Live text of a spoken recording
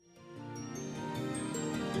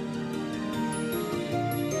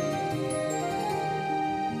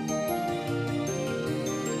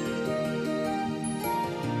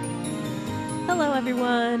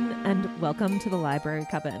everyone, and welcome to the Library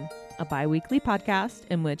Coven, a bi-weekly podcast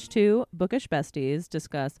in which two bookish besties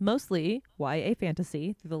discuss mostly YA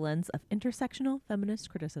fantasy through the lens of intersectional feminist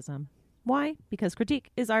criticism. Why? Because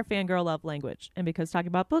critique is our fangirl love language, and because talking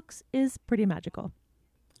about books is pretty magical.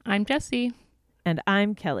 I'm Jessie. And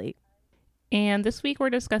I'm Kelly. And this week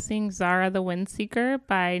we're discussing Zahrah the Windseeker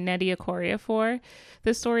by Nnedi Okorafor.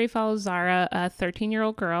 This story follows Zahrah, a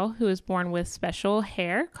 13-year-old girl who is born with special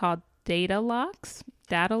hair called data locks,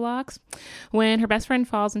 when her best friend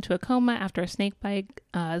falls into a coma after a snake bite.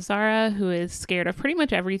 Zahrah, who is scared of pretty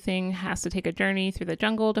much everything, has to take a journey through the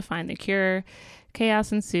jungle to find the cure.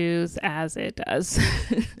 Chaos ensues as it does.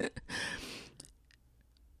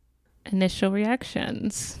 Initial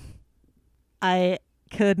reactions. I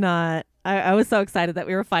was so excited that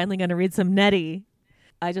we were finally going to read some Nnedi.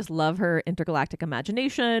 I just love her intergalactic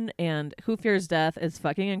imagination, and Who Fears Death is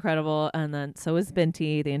fucking incredible, and then so is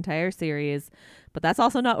Binti, the entire series. But that's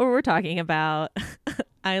also not what we're talking about.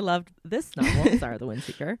 I loved this novel, Zahrah the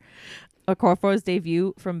Windseeker. Okorafor's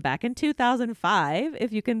debut from back in 2005,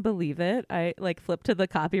 if you can believe it. I flipped to the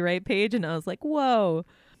copyright page and I was like, whoa.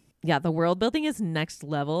 Yeah, the world building is next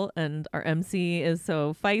level, and our MC is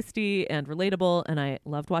so feisty and relatable, and I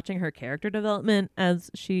loved watching her character development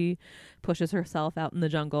as she pushes herself out in the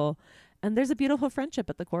jungle. And there's a beautiful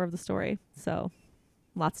friendship at the core of the story, so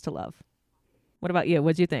lots to love. What about you?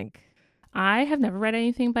 What'd you think? I have never read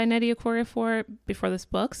anything by Nnedi Okorafor before this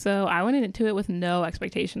book, so I went into it with no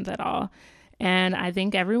expectations at all. And I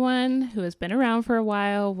think everyone who has been around for a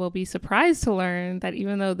while will be surprised to learn that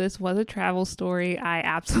even though this was a travel story, I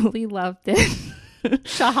absolutely loved it.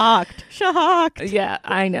 Shocked. Yeah,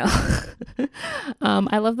 I know.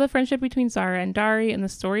 I love the friendship between Zahrah and Dari, and the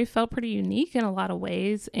story felt pretty unique in a lot of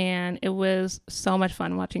ways, and it was so much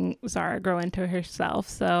fun watching Zahrah grow into herself.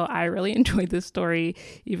 So I really enjoyed this story.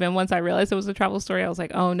 Even once I realized it was a travel story, I was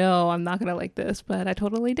like, oh no, I'm not gonna like this, but I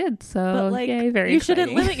totally did. So but yay, very you exciting.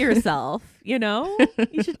 Shouldn't limit yourself, you know?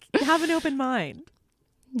 You should have an open mind.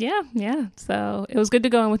 Yeah. So it was good to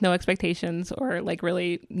go in with no expectations or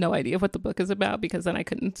really no idea what the book is about, because then I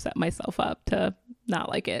couldn't set myself up to not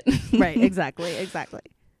like it. Right. Exactly.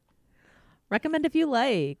 Recommend if you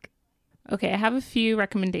like. Okay. I have a few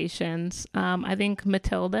recommendations. I think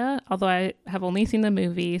Matilda, although I have only seen the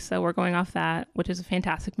movie, so we're going off that, which is a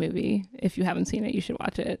fantastic movie. If you haven't seen it, you should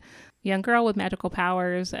watch it. Young girl with magical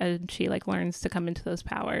powers, and she learns to come into those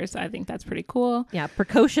powers. I think that's pretty cool. Yeah,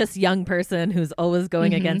 precocious young person who's always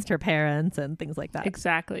going against her parents and things like that.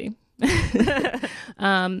 Exactly.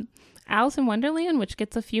 Alice in Wonderland, which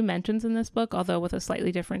gets a few mentions in this book, although with a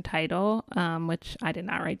slightly different title, which I did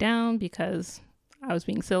not write down because I was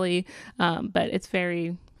being silly, but it's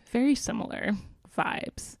very, very similar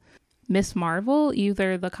vibes. Miss Marvel,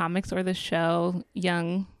 either the comics or the show,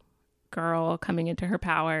 young girl coming into her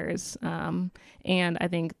powers, and I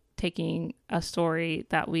think taking a story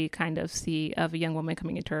that we kind of see of a young woman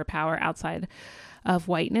coming into her power outside of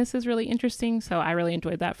whiteness is really interesting. So I really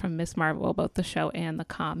enjoyed that from Miss Marvel, both the show and the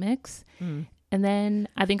comics. And then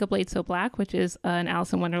I think A Blade So Black, which is an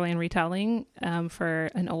Alice in Wonderland retelling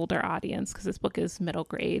for an older audience, because this book is middle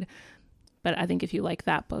grade. But I think if you like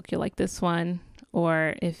that book, you'll like this one.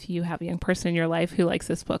 Or if you have a young person in your life who likes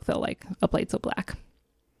this book, they'll like A Blade So Black.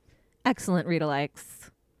 Excellent read-alikes.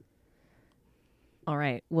 All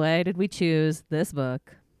right. Why did we choose this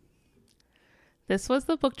book? This was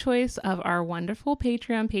the book choice of our wonderful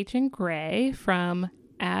Patreon patron, Gray, from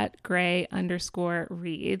 @Gray_reads.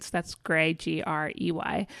 That's Gray,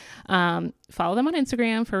 Grey. Follow them on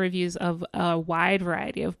Instagram for reviews of a wide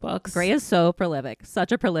variety of books. Gray is so prolific,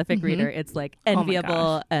 such a prolific reader. It's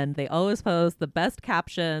enviable, and they always post the best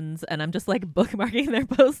captions, and I'm just bookmarking their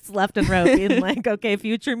posts left and right, being okay,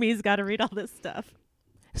 future me's got to read all this stuff.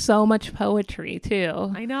 So much poetry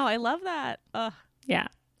too. I know, I love that. Ugh. Yeah.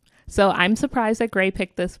 So I'm surprised that Gray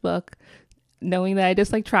picked this book, knowing that I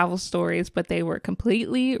just like travel stories, but they were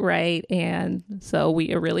completely right. And so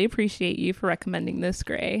we really appreciate you for recommending this,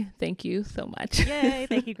 Gray. Thank you so much. Yay.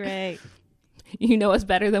 Thank you, Gray. You know us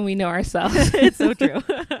better than we know ourselves. It's so true.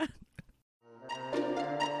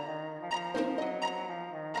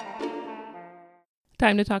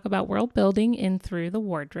 Time to talk about world building in Through the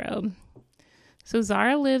Wardrobe. So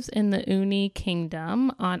Zahrah lives in the Nnedi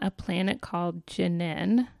kingdom on a planet called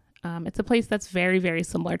Jinin. It's a place that's very, very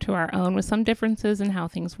similar to our own, with some differences in how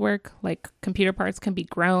things work. Like computer parts can be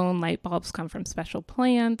grown, light bulbs come from special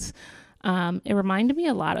plants. It reminded me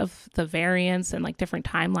a lot of the variants and like different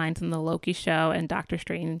timelines in the Loki show and Doctor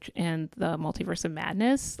Strange and the Multiverse of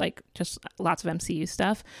Madness, like just lots of MCU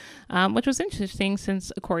stuff, which was interesting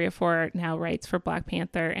since Okorafor now writes for Black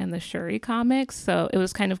Panther and the Shuri comics. So it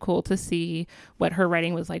was kind of cool to see what her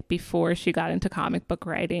writing was like before she got into comic book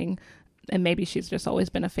writing. And maybe she's just always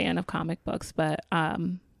been a fan of comic books, but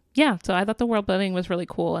yeah, so I thought the world building was really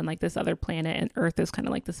cool, and like this other planet and Earth is kind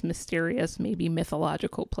of like this mysterious, maybe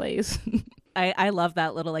mythological place. I love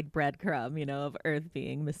that little like breadcrumb, you know, of Earth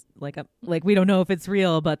being like we don't know if it's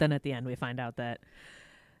real, but then at the end we find out that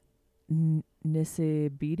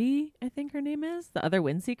Nnedi, I think her name is, the other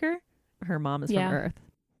Windseeker, her mom is from Earth.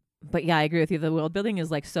 But yeah, I agree with you. The world building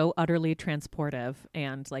is like so utterly transportive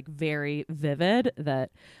and like very vivid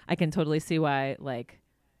that I can totally see why like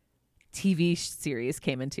TV series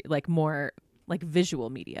came into like more like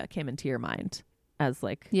visual media came into your mind as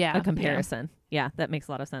like a comparison. Yeah, that makes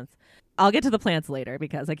a lot of sense. I'll get to the plants later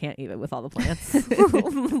because I can't even with all the plants.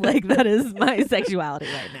 Like that is my sexuality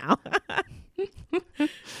right now.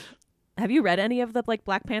 Have you read any of the like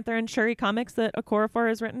Black Panther and Shuri comics that Okorafor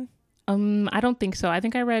has written? I don't think so. I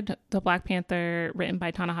think I read the Black Panther written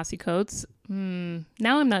by Ta-Nehisi Coates.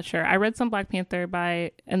 Now I'm not sure. I read some Black Panther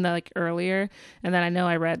earlier, and then I know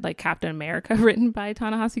I read like Captain America written by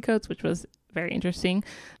Ta-Nehisi Coates, which was very interesting.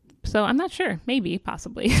 So I'm not sure. Maybe,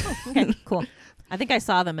 possibly. Oh, okay, cool. I think I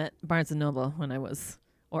saw them at Barnes & Noble when I was,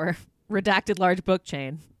 or redacted large book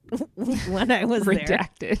chain when I was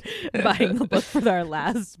redacted there buying the book for our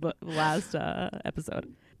last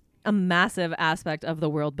episode. A massive aspect of the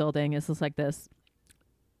world building is just like this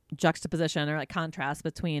juxtaposition or like contrast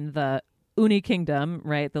between the Uni Kingdom,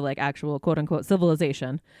 right? The like actual quote unquote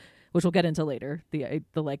civilization, which we'll get into later, the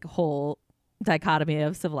like whole dichotomy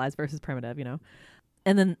of civilized versus primitive, you know,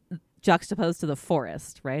 and then juxtaposed to the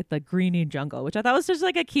forest, right? The greeny jungle, which I thought was just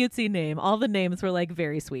like a cutesy name. All the names were like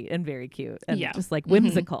very sweet and very cute and just like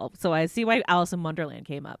whimsical. Mm-hmm. So I see why Alice in Wonderland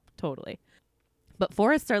came up totally. But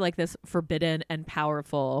forests are like this forbidden and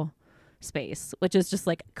powerful space, which is just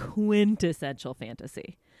like quintessential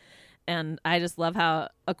fantasy. And I just love how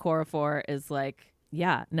Okorafor is like,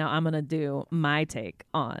 yeah, now I'm going to do my take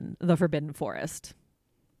on the forbidden forest,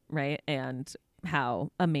 right? And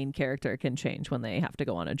how a main character can change when they have to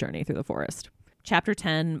go on a journey through the forest. Chapter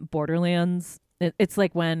 10, Borderlands. It's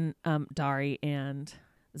like when Dari and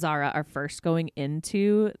Zahrah are first going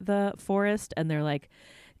into the forest and they're like,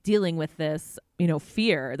 dealing with this, you know,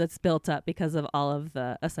 fear that's built up because of all of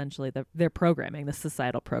the essentially their programming, the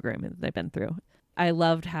societal programming that they've been through. I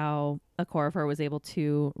loved how Okorafor was able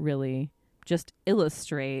to really just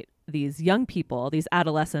illustrate these young people, these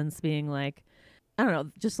adolescents being like, I don't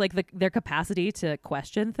know, just like their capacity to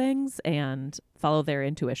question things and follow their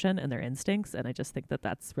intuition and their instincts. And I just think that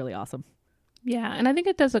that's really awesome. Yeah, and I think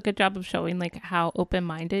it does a good job of showing like how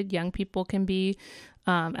open-minded young people can be,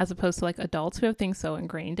 as opposed to like adults who have things so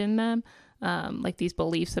ingrained in them, like these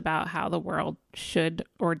beliefs about how the world should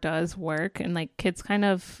or does work, and like kids kind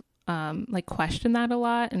of like question that a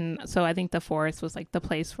lot. And so I think the forest was like the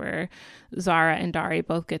place where Zahrah and Dari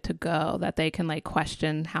both get to go, that they can like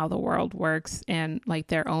question how the world works and like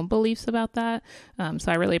their own beliefs about that.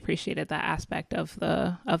 So I really appreciated that aspect of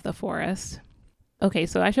the forest. Okay,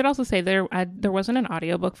 so I should also say there wasn't an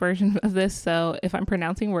audiobook version of this, so if I'm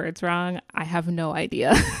pronouncing words wrong, I have no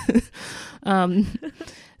idea.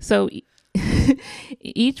 So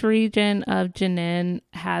each region of Jenin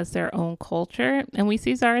has their own culture, and we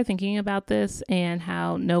see Zahrah thinking about this and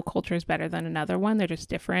how no culture is better than another one. They're just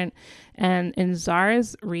different. And in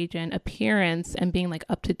Zahrah's region, appearance and being like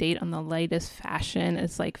up to date on the latest fashion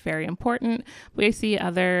is like very important. We see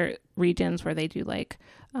other regions where they do like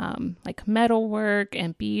metal work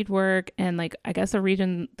and bead work, and like I guess a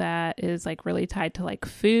region that is like really tied to like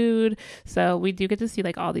food. So we do get to see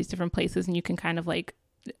like all these different places, and you can kind of like,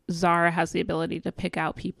 Zahrah has the ability to pick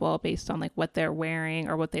out people based on like what they're wearing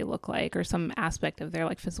or what they look like or some aspect of their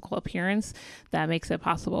like physical appearance that makes it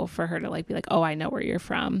possible for her to like be like, oh, I know where you're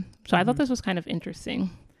from. So I thought this was kind of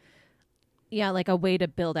interesting. Yeah, like a way to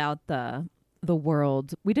build out the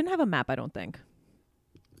world. We didn't have a map, I don't think.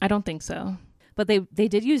 I don't think so. But they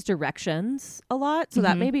did use directions a lot. So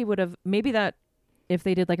that maybe that if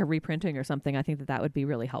they did like a reprinting or something, I think that would be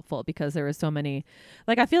really helpful, because there was so many,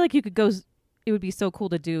 like, I feel like you could go, it would be so cool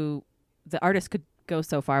to do, the artist could go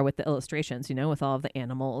so far with the illustrations, you know, with all of the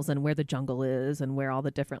animals and where the jungle is and where all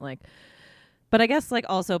the different like, but I guess like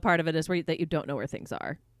also part of it is that you don't know where things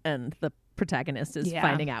are, and the protagonist is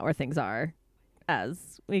finding out where things are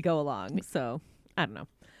as we go along. So I don't know.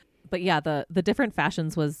 But yeah, the different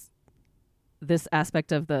fashions was this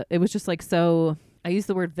aspect of it was just like, so I used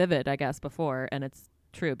the word vivid, I guess, before, and it's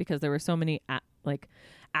true, because there were so many like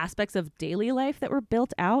aspects of daily life that were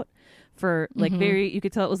built out for like very, you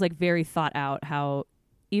could tell it was like very thought out, how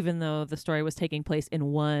even though the story was taking place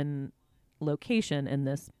in one location in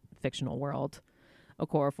this fictional world,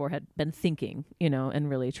 Okorafor had been thinking, you know, and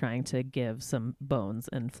really trying to give some bones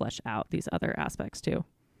and flesh out these other aspects too.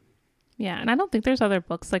 Yeah, and I don't think there's other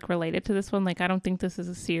books like related to this one. Like, I don't think this is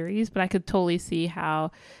a series, but I could totally see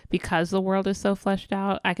how, because the world is so fleshed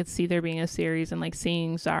out, I could see there being a series and like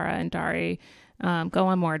seeing Zahrah and Dari go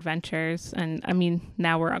on more adventures. And I mean,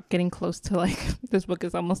 now we're getting close to like, this book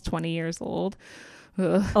is almost 20 years old.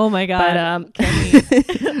 Ugh. Oh my God. But,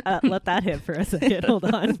 can we let that hit for a second? Hold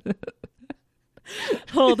on.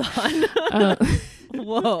 Hold on.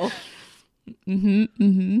 Whoa.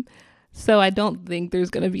 So I don't think there's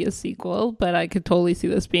going to be a sequel, but I could totally see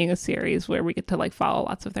this being a series where we get to like follow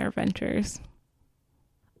lots of their adventures.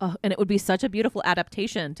 Oh, and it would be such a beautiful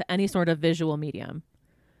adaptation to any sort of visual medium.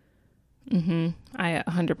 I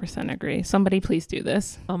 100% agree. Somebody please do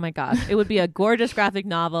this. Oh my gosh. It would be a gorgeous graphic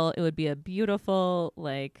novel. It would be a beautiful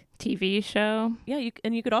like TV show. Yeah,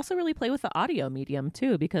 and you could also really play with the audio medium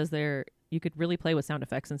too, because you could really play with sound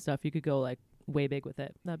effects and stuff. You could go like way big with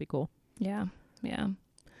it. That'd be cool. Yeah.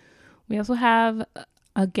 We also have,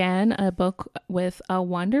 again, a book with a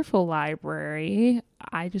wonderful library.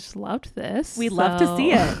 I just loved this. We love to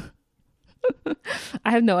see it.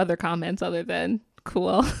 I have no other comments other than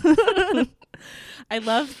cool. I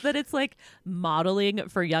love that it's like modeling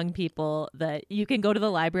for young people that you can go to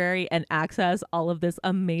the library and access all of this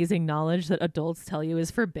amazing knowledge that adults tell you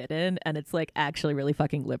is forbidden. And it's like actually really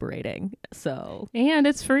fucking liberating. And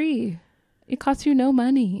it's free. It costs you no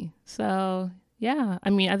money. So yeah, I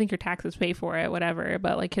mean, I think your taxes pay for it, whatever,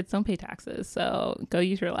 but like kids don't pay taxes. So go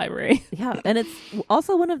use your library. Yeah. And it's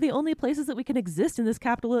also one of the only places that we can exist in this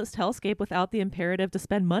capitalist hellscape without the imperative to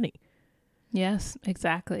spend money. Yes,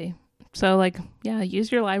 exactly. So like, yeah,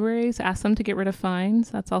 use your libraries, ask them to get rid of fines.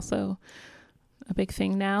 That's also a big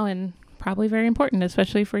thing now and probably very important,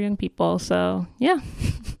 especially for young people. So yeah.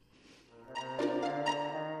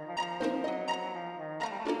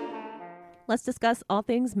 Let's discuss all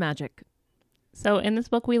things magic. So in this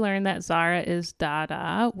book, we learn that Zahrah is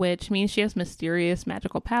Dada, which means she has mysterious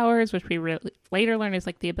magical powers, which we later learn is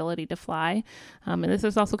like the ability to fly. And this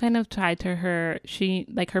is also kind of tied to her.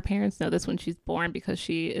 Her parents know this when she's born, because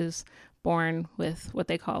she is born with what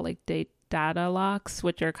they call like Dada locks,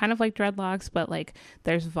 which are kind of like dreadlocks, but like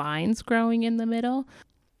there's vines growing in the middle.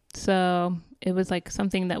 So it was like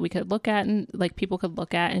something that we could look at and like people could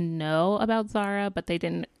look at and know about Zahrah, but they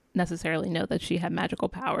didn't necessarily know that she had magical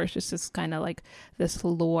powers. Just this kind of like this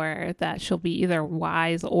lore that she'll be either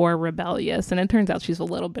wise or rebellious, and it turns out she's a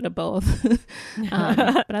little bit of both. But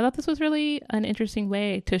I thought this was really an interesting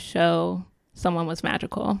way to show someone was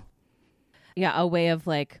magical. Yeah, a way of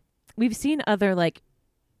like, we've seen other like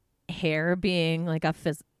hair being like a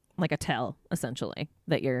tell, essentially,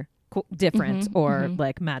 that you're different or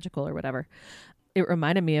like magical or whatever. It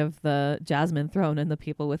reminded me of the Jasmine throne and the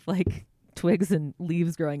people with like twigs and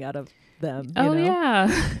leaves growing out of them. You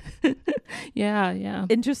know? Yeah.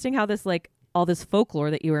 Interesting how this like all this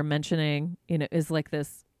folklore that you were mentioning, you know, is like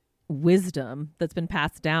this wisdom that's been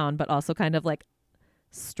passed down, but also kind of like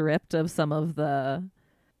stripped of some of the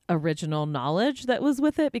original knowledge that was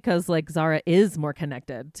with it, because like Zahrah is more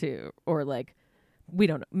connected to, or like, we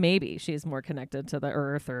don't know, maybe she's more connected to the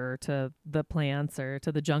earth or to the plants or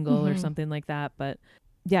to the jungle or something like that. But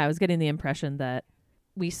yeah, I was getting the impression that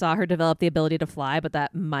we saw her develop the ability to fly, but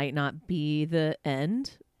that might not be the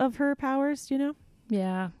end of her powers, you know?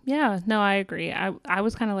 Yeah. No, I agree. I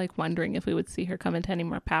was kind of like wondering if we would see her come into any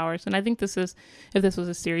more powers. And I think if this was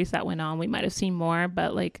a series that went on, we might have seen more.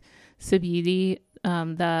 But like Sabidi,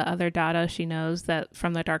 the other Dada, she knows that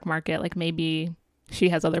from the dark market, like maybe she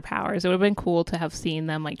has other powers. It would have been cool to have seen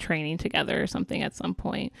them like training together or something at some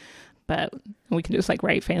point. But we can just like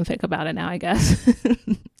write fanfic about it now, I guess.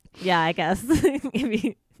 Yeah, I guess. If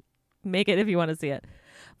you make it if you want to see it.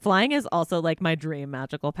 Flying is also like my dream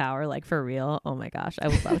magical power, like for real. Oh my gosh, I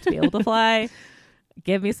would love to be able to fly.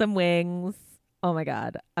 Give me some wings. Oh my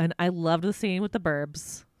God. And I loved the scene with the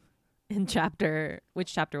burbs in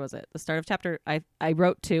which chapter was it? The start of chapter, I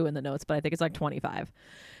wrote 2 in the notes, but I think it's like 25.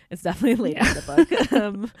 It's definitely late in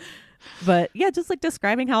the book. But yeah, just like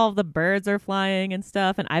describing how all the birds are flying and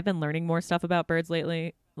stuff. And I've been learning more stuff about birds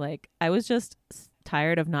lately. Like I was just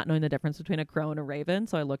tired of not knowing the difference between a crow and a raven,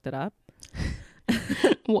 so I looked it up.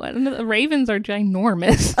 The ravens are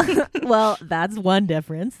ginormous. Well, that's one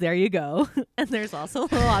difference. There you go. And there's also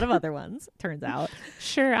a lot of other ones, turns out.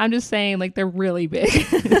 Sure, I'm just saying, like, they're really big.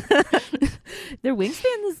 Their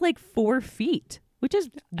wingspan is like 4 feet. which is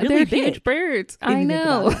really They're big. huge birds. if you I think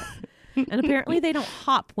know. about it. And apparently they don't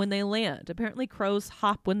hop when they land. Apparently crows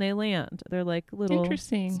hop when they land. They're like little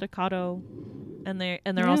Interesting. staccato, and they're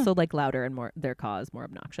Yeah. also like louder and more. Their caw is more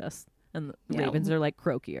obnoxious, and the Yeah. ravens are like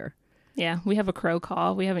croakier. Yeah, we have a crow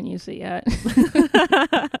call. We haven't used it yet.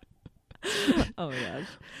 Oh my gosh.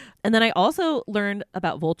 And then I also learned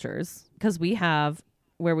about vultures because we have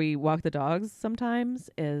where we walk the dogs sometimes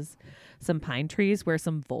is some pine trees where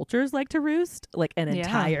some vultures like to roost, like an Yeah.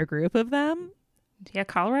 entire group of them. Yeah,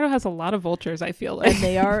 Colorado has a lot of vultures, I feel like. And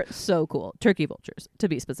they are so cool. Turkey vultures, to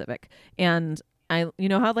be specific. And you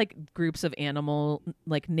know how like groups of animal,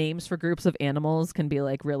 like names for groups of animals can be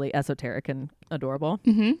like really esoteric and adorable.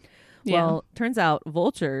 Mm-hmm. Yeah. Well, turns out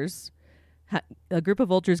vultures, a group of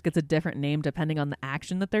vultures gets a different name depending on the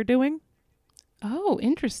action that they're doing. Oh,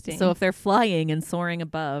 interesting. So if they're flying and soaring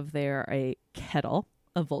above, they're a kettle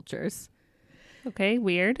of vultures. Okay,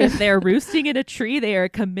 weird. If they're roosting in a tree, they are a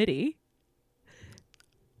committee.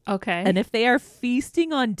 Okay. And if they are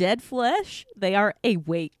feasting on dead flesh, they are a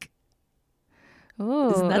wake.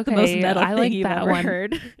 Oh, Isn't that the most metal I thing like you've that ever one.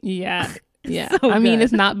 heard? Yeah. Yeah. So I mean, good.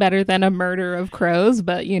 it's not better than a murder of crows,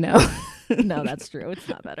 but you know. No, that's true. It's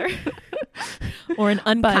not better. Or an But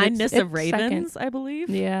unkindness it's of ravens, I believe.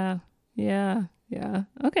 Yeah. Yeah. Yeah.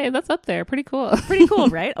 Okay, that's up there. Pretty cool. Pretty cool,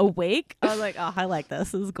 right? A wake. I was like, oh, I like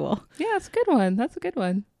this. This is cool. Yeah, it's a good one. That's a good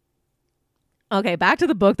one. Okay, back to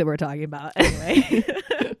the book that we're talking about. Anyway,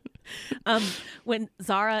 when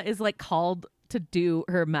Zahrah is like called to do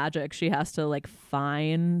her magic, she has to like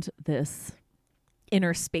find this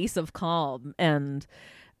inner space of calm. And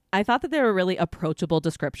I thought that they were really approachable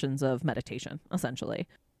descriptions of meditation, essentially.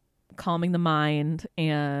 Calming the mind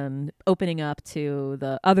and opening up to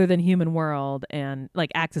the other than human world and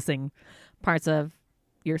like accessing parts of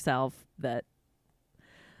yourself that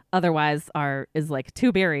otherwise is like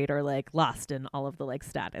too buried or like lost in all of the like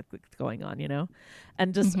static that's going on, you know?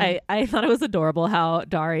 And just I thought it was adorable how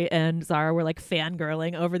Dari and Zahrah were like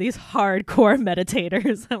fangirling over these hardcore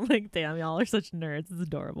meditators. I'm like, damn, y'all are such nerds. It's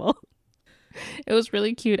adorable. It was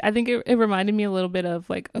really cute. I think it reminded me a little bit of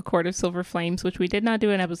like A Court of Silver Flames, which we did not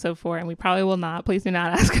do an episode for, and we probably will not. Please do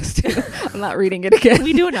not ask us to. I'm not reading it again.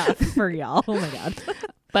 We do enough for y'all. Oh my God.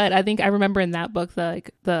 But I think I remember in that book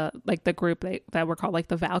the group that were called like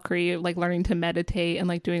the Valkyrie, like learning to meditate and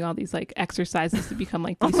like doing all these like exercises to become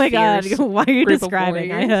like these Oh my God. fierce Why are you group of describing?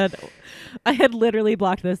 warriors. I had literally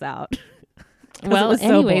blocked this out. Well,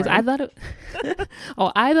 anyways, I thought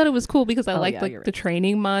it was cool because I liked yeah, like you're the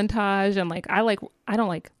training montage and like I don't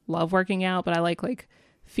like love working out, but I like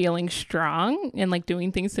feeling strong and like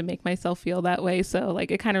doing things to make myself feel that way. So like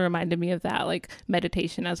it kind of reminded me of that, like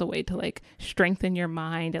meditation as a way to like strengthen your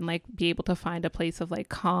mind and like be able to find a place of like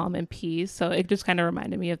calm and peace. So it just kind of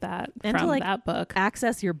reminded me of that and from to, like, that book.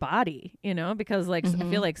 access your body, you know, because like I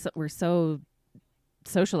feel like we're so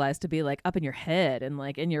socialized to be like up in your head and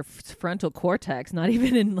like in your frontal cortex, not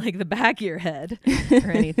even in like the back of your head or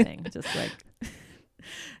anything. Just like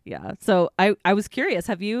yeah. So I was curious,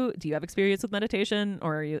 do you have experience with meditation,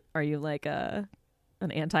 or are you like an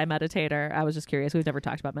anti-meditator? I was just curious. We've never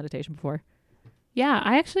talked about meditation before. Yeah,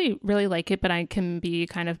 I actually really like it, but I can be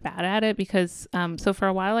kind of bad at it because so for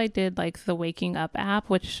a while I did like the Waking Up app,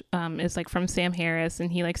 which is like from Sam Harris,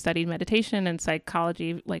 and he like studied meditation and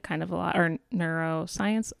psychology, like kind of a lot, or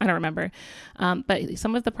neuroscience. I don't remember. But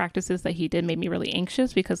some of the practices that he did made me really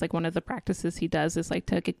anxious because like one of the practices he does is like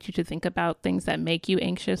to get you to think about things that make you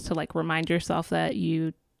anxious, to like remind yourself that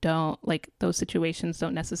you don't like those situations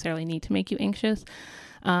don't necessarily need to make you anxious.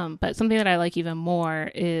 But something that I like even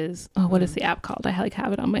more is, what is the app called? I like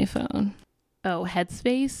have it on my phone. Oh,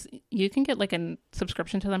 Headspace. You can get like a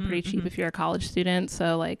subscription to them pretty cheap if you're a college student.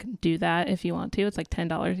 So like do that if you want to. It's like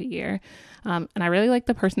 $10 a year. And I really like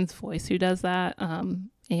the person's voice who does that. And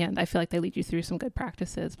I feel like they lead you through some good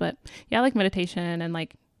practices. But yeah, I like meditation and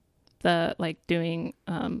like the like doing,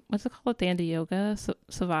 what's it called? Danda yoga,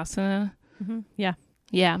 savasana. Yeah.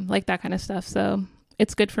 Yeah, like that kind of stuff. So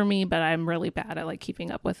it's good for me, but I'm really bad at like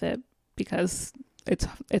keeping up with it because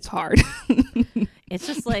it's hard. It's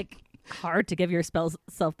just like hard to give yourself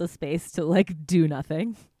the space to like do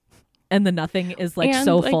nothing, and the nothing is like and,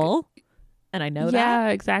 so like, full, and I know that. Yeah,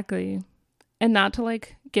 exactly. And not to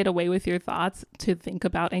like get away with your thoughts to think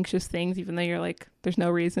about anxious things, even though you're like, there's no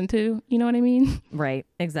reason to, you know what I mean? Right.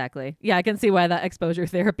 Exactly. Yeah. I can see why that exposure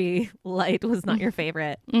therapy light was not your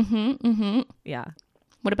favorite. Yeah.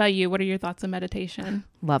 What about you? What are your thoughts on meditation?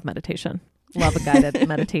 Love meditation. Love a guided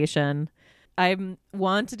meditation. I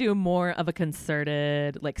want to do more of a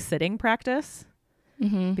concerted like sitting practice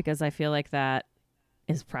because I feel like that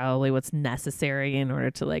is probably what's necessary in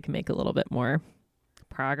order to like make a little bit more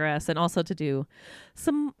progress, and also to do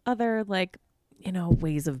some other like,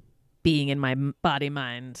 ways of being in my body,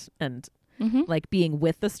 mind, and like being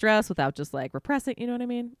with the stress without just like repressing, you know what I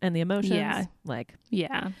mean? And the emotions. Yeah. Like,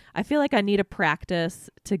 yeah. I feel like I need a practice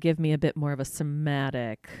to give me a bit more of a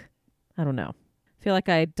somatic, I don't know. I feel like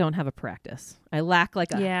I don't have a practice. I lack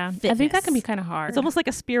like a fitness. I think that can be kind of hard. It's almost like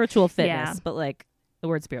a spiritual fitness, but like the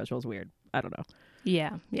word spiritual is weird. I don't know.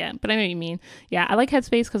 Yeah. But I know what you mean. Yeah. I like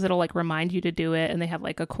Headspace because it'll like remind you to do it. And they have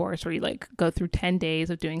like a course where you like go through 10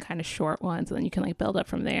 days of doing kind of short ones. And then you can like build up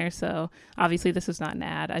from there. So obviously this is not an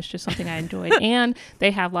ad. It's just something I enjoyed. And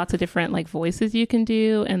they have lots of different like voices you can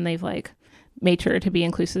do. And they've like made sure to be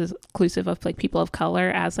inclusive of like people of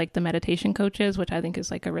color as like the meditation coaches, which I think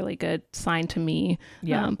is like a really good sign to me.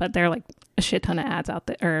 Yeah. But there are like a shit ton of ads out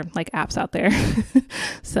there or like apps out there.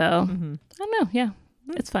 So I don't know. Yeah.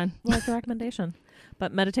 It's fun. Well, it's a recommendation.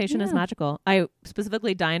 But meditation is magical. I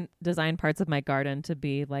specifically designed parts of my garden to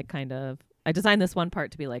be like I designed this one part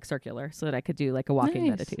to be like circular so that I could do like a walking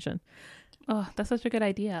meditation. Oh, that's such a good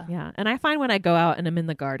idea. Yeah. And I find when I go out and I'm in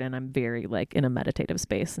the garden, I'm very like in a meditative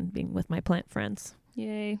space and being with my plant friends.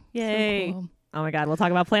 Yay. So cool. Oh my God. We'll talk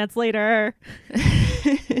about plants later.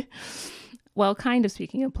 Well, kind of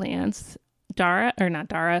speaking of plants, Zahrah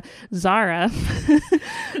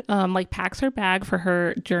like packs her bag for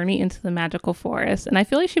her journey into the magical forest, and I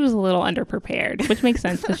feel like she was a little underprepared, which makes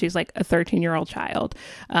sense because she's like a 13-year-old child.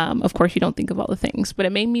 Of course you don't think of all the things, but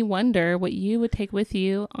it made me wonder what you would take with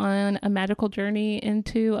you on a magical journey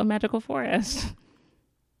into a magical forest.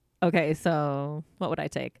 Okay, so what would I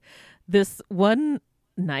take? This one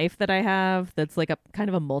knife that I have that's like a kind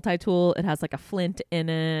of a multi-tool. It has like a flint in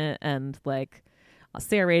it and like a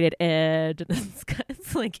serrated edge.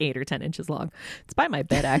 It's like 8 or 10 inches long. It's by my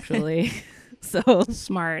bed actually. So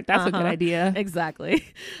smart. That's a good idea. Exactly.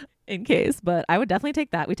 In case, but I would definitely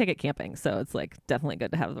take that. We take it camping, so it's like definitely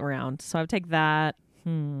good to have around. So I would take that.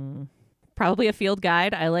 Probably a field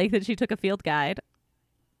guide. I like that she took a field guide.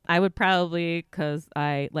 I would probably, because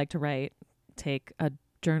I like to write, take a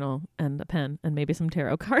journal and a pen and maybe some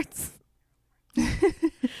tarot cards.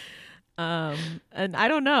 And I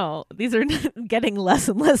don't know. These are getting less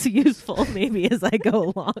and less useful maybe as I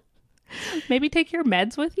go along. Maybe take your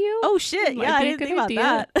meds with you. Oh shit. Yeah, I didn't think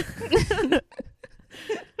about that.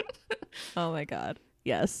 Oh my God.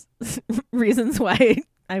 Yes. Reasons why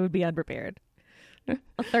I would be unprepared.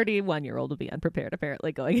 A 31-year-old would be unprepared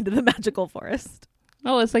apparently going into the magical forest.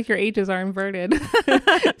 Oh, it's like your ages are inverted.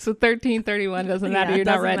 So 13, 31 doesn't matter. You're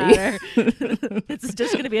not ready. It's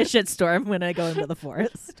just going to be a shitstorm when I go into the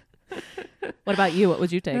forest. What about you? What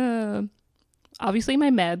would you take? Obviously my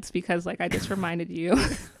meds, because like I just reminded you.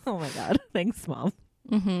 Oh my God. Thanks, Mom.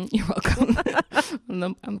 You're welcome.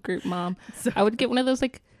 I'm group mom. So I would get one of those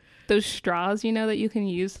like those straws, that you can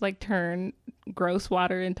use to like turn gross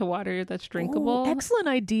water into water that's drinkable. Oh, excellent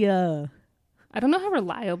idea. I don't know how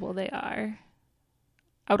reliable they are.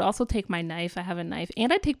 I would also take my knife. I have a knife,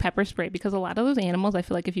 and I'd take pepper spray because a lot of those animals, I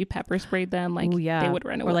feel like if you pepper sprayed them, like they would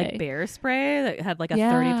run away. Or like bear spray that had like a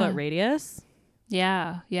 30-foot radius.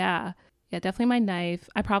 Yeah. Definitely my knife.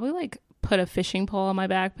 I probably like put a fishing pole in my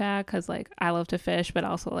backpack because like I love to fish, but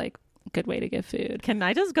also like good way to get food. Can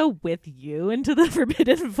I just go with you into the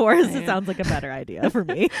forbidden forest? It sounds like a better idea for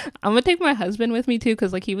me. I'm gonna take my husband with me too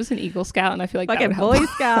because like he was an Eagle Scout, and I feel like fucking Boy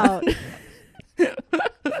Scout.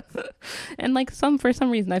 And like for some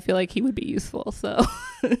reason I feel like he would be useful. So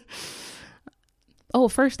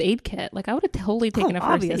first aid kit. Like I would have totally taken a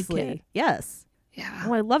first aid kit. Yes. Yeah.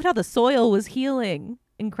 Oh, I loved how the soil was healing.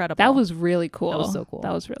 Incredible. That was really cool. That was so cool.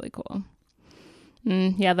 That was really cool.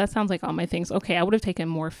 Yeah, that sounds like all my things. Okay, I would have taken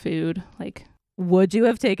more food. Like, would you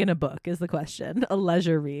have taken a book is the question. A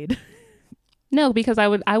leisure read. No, because I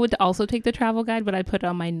would also take the travel guide, but I put it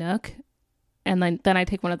on my Nook. And then I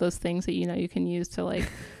take one of those things that you can use to like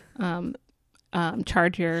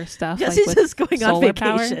charge your stuff. Jesse's like, just going on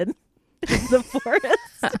vacation in the forest.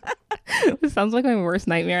 It sounds like my worst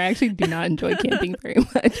nightmare. I actually do not enjoy camping very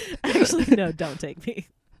much. Actually, no, don't take me.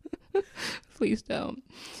 Please don't.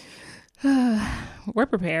 We're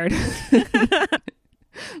prepared. It's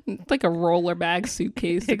like a roller bag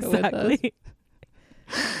suitcase to go with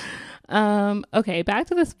us. Okay, back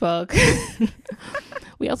to this book.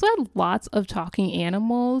 We also had lots of talking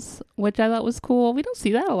animals, which I thought was cool. We don't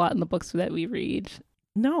see that a lot in the books that we read.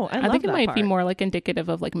 No, I think it that might part. be more like indicative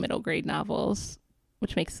of like middle grade novels,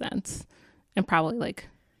 which makes sense, and probably like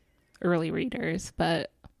early readers.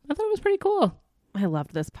 But I thought it was pretty cool. I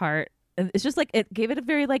loved this part. And it's just like it gave it a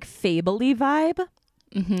very like fable-y vibe,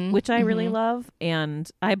 which I really love. And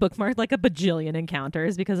I bookmarked like a bajillion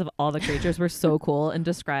encounters because of all the creatures were so cool and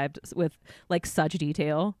described with like such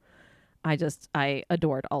detail. I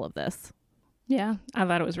adored all of this. Yeah, I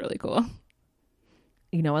thought it was really cool.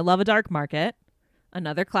 You know, I love a dark market.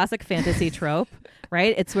 Another classic fantasy trope,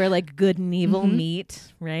 right? It's where like good and evil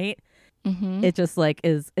meet, right? It just like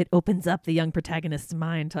it opens up the young protagonist's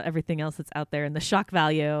mind to everything else that's out there and the shock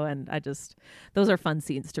value. And those are fun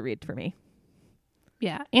scenes to read for me.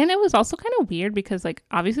 Yeah. And it was also kind of weird because like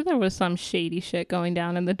obviously there was some shady shit going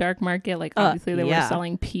down in the dark market. Like obviously they were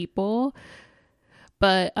selling people.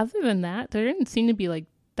 But other than that, there didn't seem to be like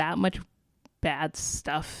that much bad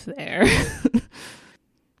stuff there.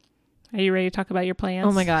 Are you ready to talk about your plants?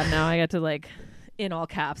 Oh my God, now I get to like, in all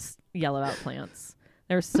caps, yell about plants.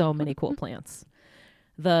 There's so many cool plants.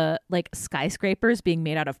 The like skyscrapers being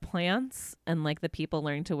made out of plants and like the people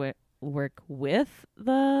learning to work with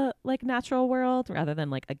the like natural world rather than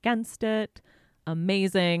like against it.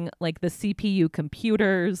 Amazing. Like the CPU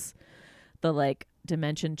computers, the like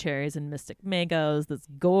dimension cherries and mystic mangoes, this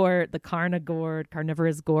gourd, the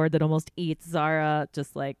carnivorous gourd that almost eats Zahrah.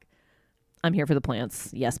 Just like, I'm here for the plants.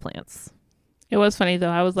 Yes, plants. It was funny though.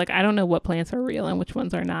 I was like, I don't know what plants are real and which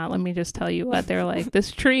ones are not. Let me just tell you what. They're like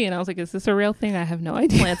this tree, and I was like, is this a real thing? I have no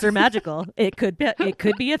idea. Plants are magical. It could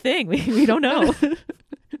be a thing. We don't know.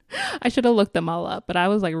 I should have looked them all up, but I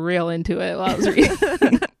was like real into it while I was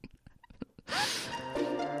reading.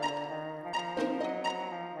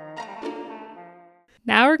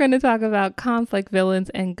 Now we're going to talk about conflict, villains,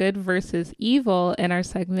 and good versus evil in our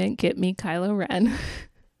segment, Get Me Kylo Ren.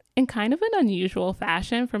 In kind of an unusual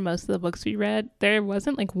fashion for most of the books we read, there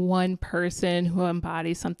wasn't like one person who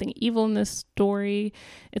embodies something evil in this story.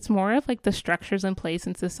 It's more of like the structures in place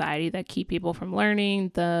in society that keep people from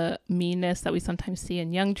learning, the meanness that we sometimes see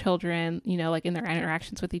in young children, you know, like in their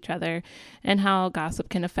interactions with each other, and how gossip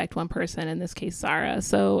can affect one person, in this case, Zahrah.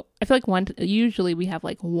 So I feel like usually we have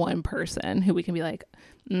like one person who we can be like,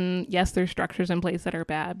 yes, there's structures in place that are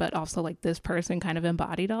bad, but also like this person kind of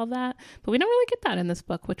embodied all that. But we don't really get that in this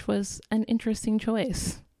book, which was an interesting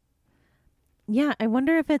choice. Yeah, I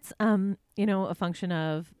wonder if it's a function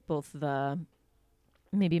of both the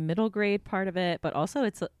maybe middle grade part of it, but also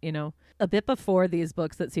it's a bit before these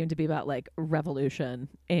books that seem to be about like revolution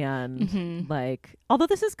and like, although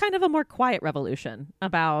this is kind of a more quiet revolution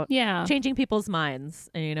about changing people's minds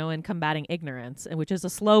and and combating ignorance, and which is a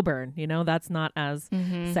slow burn. That's not as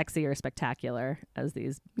sexy or spectacular as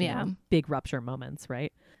these big rupture moments,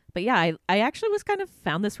 right? But yeah, I actually was kind of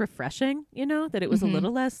found this refreshing, that it was a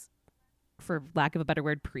little less, for lack of a better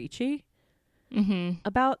word, preachy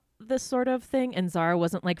about this sort of thing. And Zahrah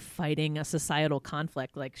wasn't like fighting a societal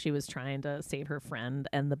conflict. Like she was trying to save her friend,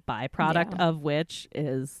 and the byproduct of which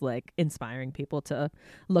is like inspiring people to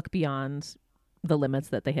look beyond the limits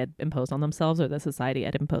that they had imposed on themselves or the society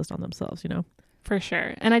had imposed on themselves, For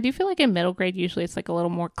sure. And I do feel like in middle grade, usually it's like a little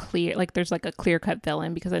more clear, like there's like a clear cut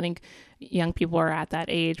villain, because I think young people are at that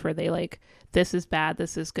age where they like, this is bad,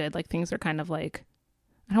 this is good. Like things are kind of like,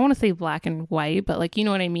 I don't want to say black and white, but like, you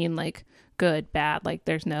know what I mean? Like good, bad, like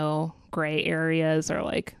there's no gray areas, or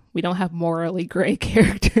like we don't have morally gray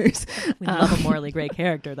characters. We love a morally gray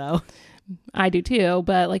character though. I do too.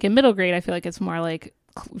 But like in middle grade, I feel like it's more like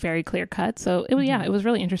very clear cut. So it was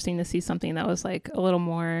really interesting to see something that was like a little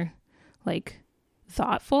more like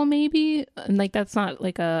thoughtful maybe, and like that's not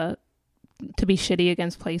like to be shitty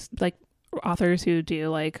against like authors who do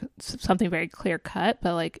like something very clear cut,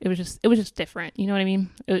 but like it was just different, you know what I mean?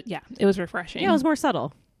 It was refreshing. Yeah, it was more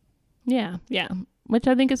subtle. Yeah, which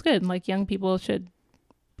I think is good. Like young people should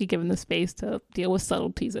be given the space to deal with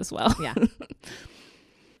subtleties as well. Yeah.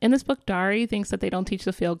 In this book, Dari thinks that they don't teach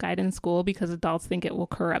the field guide in school because adults think it will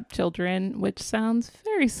corrupt children, which sounds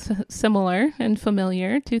very similar and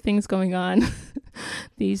familiar to things going on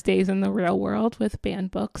these days in the real world with banned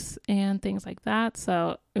books and things like that.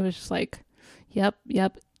 So it was just like, yep,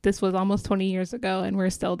 this was almost 20 years ago and we're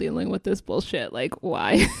still dealing with this bullshit. Like,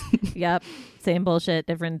 why? Yep. Same bullshit,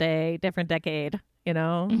 different day, different decade,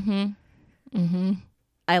 I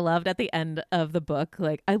loved at the end of the book,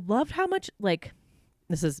 like, I loved how much, like,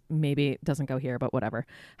 this is maybe doesn't go here, but whatever,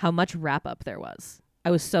 how much wrap up there was.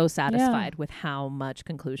 I was so satisfied with how much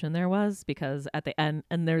conclusion there was, because at the end,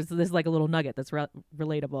 and there's this like a little nugget that's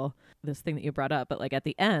relatable, this thing that you brought up, but like at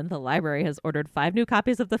the end, the library has ordered 5 new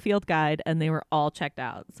copies of the field guide and they were all checked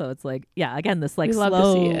out. So it's like, yeah, again, this like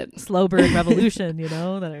slow burn revolution,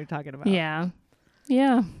 that I'm talking about. Yeah.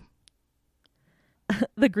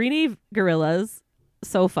 The greenie gorillas,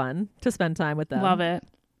 so fun to spend time with them. Love it.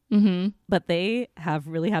 But they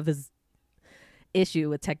really have this issue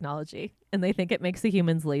with technology, and they think it makes the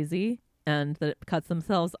humans lazy and that it cuts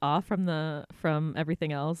themselves off from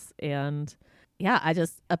everything else. And yeah, I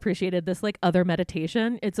just appreciated this like other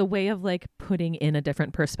meditation. It's a way of like putting in a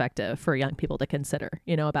different perspective for young people to consider,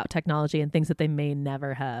 you know, about technology and things that they may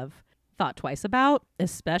never have thought twice about.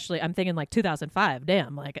 Especially, I'm thinking like 2005.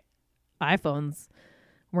 Damn, like iPhones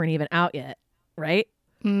weren't even out yet, right?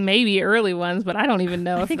 Maybe early ones, but I don't even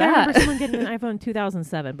know I if think that. I remember someone getting an iPhone in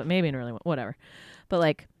 2007, but maybe an early one, whatever. But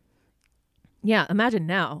like, yeah, imagine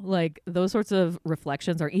now, like those sorts of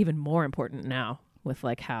reflections are even more important now with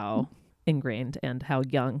like how ingrained and how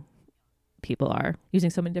young people are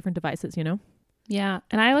using so many different devices, you know? Yeah.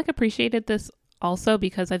 And I like appreciated this also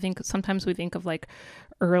because I think sometimes we think of like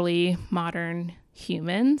early modern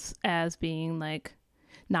humans as being like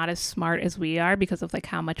not as smart as we are because of like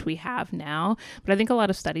how much we have now. But I think a lot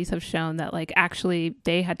of studies have shown that like actually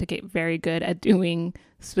they had to get very good at doing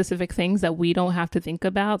specific things that we don't have to think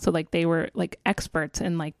about. So like they were like experts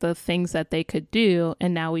in like the things that they could do,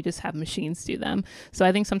 and now we just have machines do them. So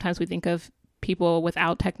I think sometimes we think of people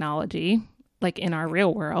without technology, like in our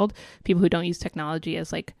real world, people who don't use technology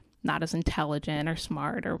as like not as intelligent or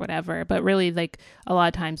smart or whatever, but really like a lot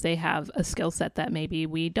of times they have a skill set that maybe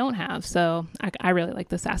we don't have. So I really like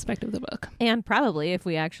this aspect of the book. And probably if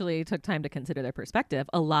we actually took time to consider their perspective,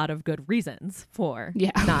 a lot of good reasons for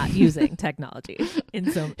not using technology in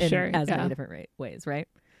many different ways, right?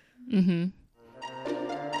 Mm-hmm.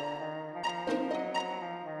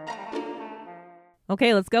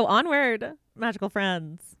 Okay, let's go onward, magical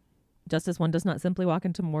friends. Just as one does not simply walk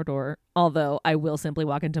into Mordor, although I will simply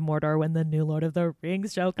walk into Mordor when the new Lord of the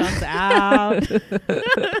Rings show comes out.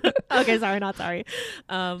 Okay, not sorry.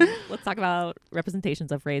 Let's talk about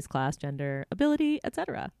representations of race, class, gender, ability,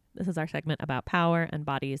 etc. This is our segment about power and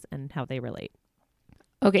bodies and how they relate.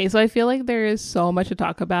 Okay, so I feel like there is so much to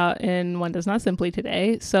talk about in One Does Not Simply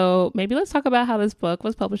today. So maybe let's talk about how this book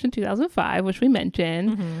was published in 2005, which we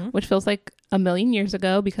mentioned, which feels like a million years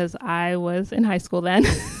ago because I was in high school then.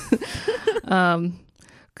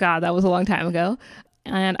 God, that was a long time ago.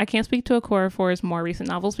 And I can't speak to Okorafor's more recent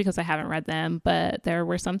novels because I haven't read them, but there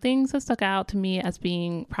were some things that stuck out to me as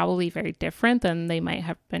being probably very different than they might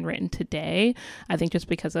have been written today. I think just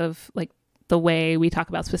because of like the way we talk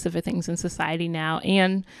about specific things in society now.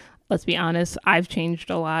 And let's be honest, I've changed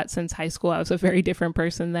a lot since high school. I was a very different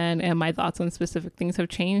person then, and my thoughts on specific things have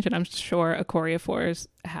changed, and I'm sure Okorafor's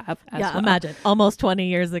have as well. Imagine almost 20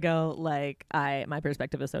 years ago, like my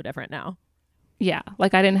perspective is so different now. Yeah,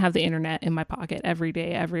 like I didn't have the internet in my pocket every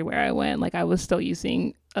day, everywhere I went. Like I was still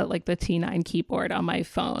using like the T9 keyboard on my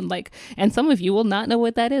phone. Like, and some of you will not know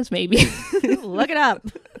what that is, maybe. Look it up.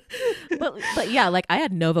 But yeah, like I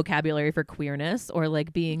had no vocabulary for queerness or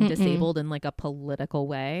like being disabled in like a political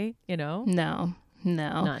way, you know? No.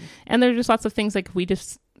 None. And there's just lots of things like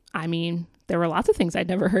there were lots of things I'd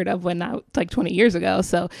never heard of when like 20 years ago.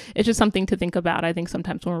 So it's just something to think about. I think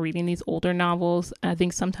sometimes when we're reading these older novels, I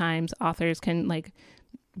think sometimes authors can like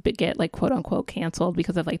get like quote unquote canceled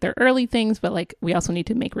because of like their early things, but like we also need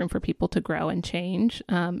to make room for people to grow and change,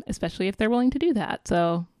 especially if they're willing to do that.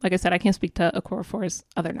 So like I said, I can't speak to Okorafor's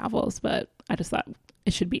other novels, but I just thought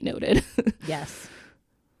it should be noted. Yes.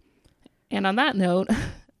 And on that note,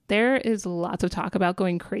 there is lots of talk about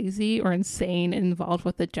going crazy or insane involved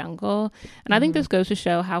with the jungle. And I think this goes to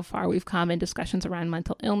show how far we've come in discussions around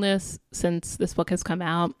mental illness since this book has come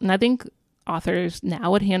out. And I think authors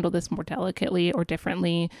now would handle this more delicately or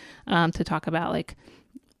differently, to talk about like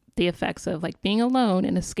the effects of like being alone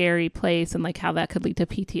in a scary place and like how that could lead to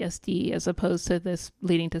PTSD as opposed to this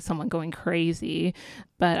leading to someone going crazy.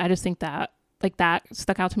 But I just think that like that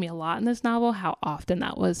stuck out to me a lot in this novel, how often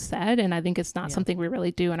that was said. And I think it's not something we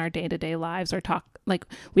really do in our day-to-day lives or talk like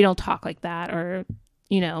we don't talk like that or,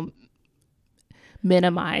 you know,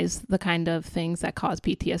 minimize the kind of things that cause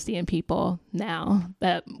PTSD in people now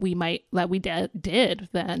that we did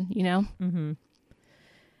then, you know? Mm-hmm.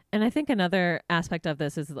 And I think another aspect of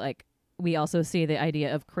this is like we also see the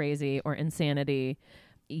idea of crazy or insanity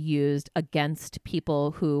used against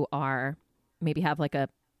people who are maybe have like a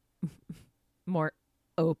more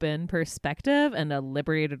open perspective and a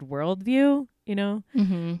liberated worldview, you know,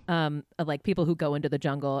 of like people who go into the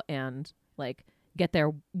jungle and like get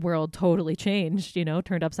their world totally changed, you know,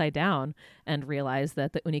 turned upside down and realize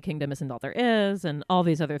that the Uni Kingdom isn't all there is and all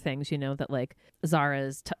these other things, you know, that like Zahrah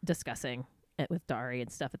is discussing it with Dari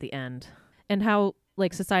and stuff at the end, and how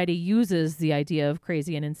like society uses the idea of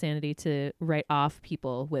crazy and insanity to write off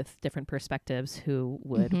people with different perspectives who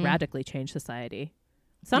would radically change society.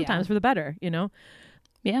 Sometimes for the better, you know?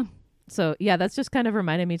 Yeah. So yeah, that's just kind of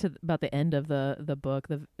reminded me about the end of the book.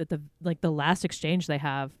 The last exchange they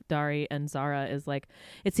have, Dari and Zahrah, is like,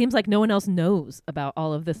 it seems like no one else knows about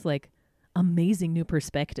all of this like amazing new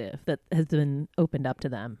perspective that has been opened up to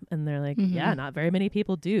them. And they're like, yeah, not very many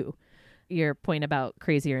people do. Your point about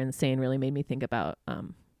crazy or insane really made me think about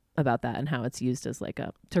that and how it's used as like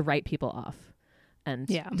to write people off and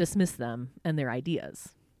dismiss them and their ideas.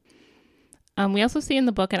 We also see in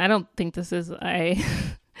the book, and I don't think this is I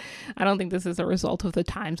don't think this is a result of the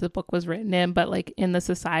times the book was written in, but like in the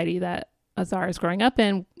society that Zahrah is growing up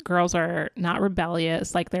in, girls are not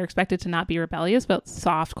rebellious. Like they're expected to not be rebellious, but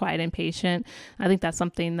soft, quiet, and patient. I think that's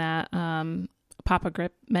something that Papa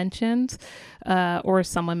Grip mentions, or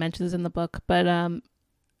someone mentions in the book. But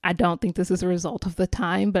I don't think this is a result of the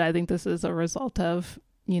time, but I think this is a result of,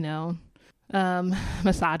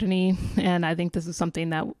 misogyny. And I think this is something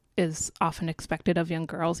that is often expected of young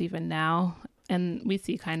girls even now. And we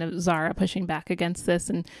see kind of Zahrah pushing back against this.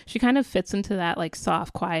 And she kind of fits into that like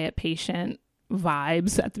soft, quiet, patient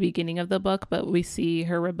vibes at the beginning of the book. But we see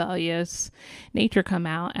her rebellious nature come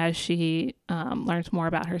out as she learns more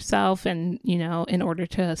about herself and, in order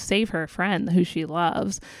to save her friend who she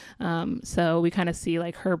loves. So we kind of see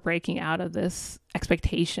like her breaking out of this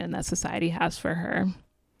expectation that society has for her.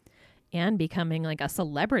 And becoming like a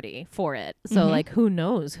celebrity for it. So like who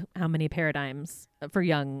knows how many paradigms for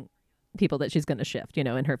young people that she's going to shift,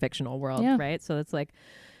 in her fictional world, right? So it's like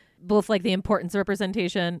both like the importance of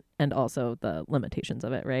representation and also the limitations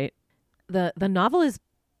of it, right? The novel is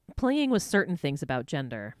playing with certain things about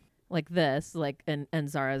gender, like this, like and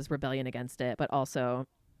Zahrah's rebellion against it, but also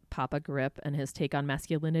Papa Grip and his take on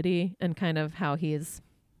masculinity and kind of how he's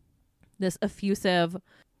this effusive,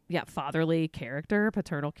 fatherly character,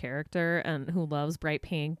 paternal character, and who loves bright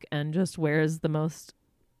pink and just wears the most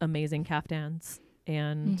amazing caftans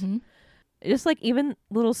and just like even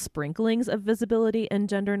little sprinklings of visibility and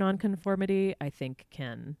gender nonconformity, I think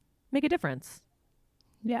can make a difference.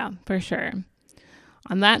 Yeah, for sure.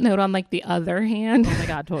 On that note, on like the other hand, oh my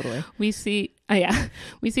God, totally. we see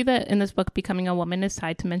that in this book, becoming a woman is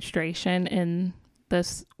tied to menstruation in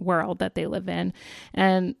this world that they live in.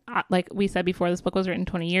 And like we said before, this book was written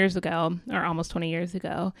 20 years ago or almost 20 years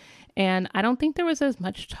ago. And I don't think there was as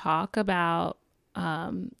much talk about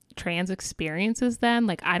trans experiences then.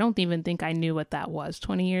 Like I don't even think I knew what that was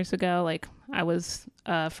 20 years ago. Like I was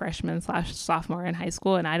a freshman / sophomore in high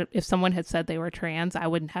school, and if someone had said they were trans, I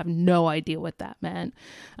wouldn't have no idea what that meant.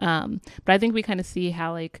 But I think we kind of see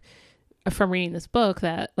how like from reading this book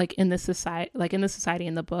that like in the society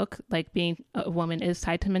in the book, like being a woman is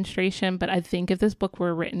tied to menstruation. But I think if this book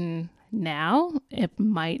were written now, it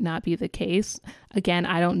might not be the case. Again,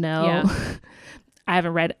 I don't know. Yeah. I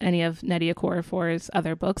haven't read any of Nnedi Okorafor's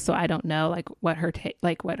other books, so I don't know like what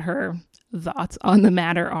her thoughts on the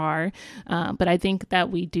matter are. But I think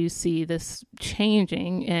that we do see this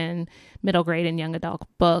changing in middle grade and young adult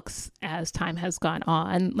books as time has gone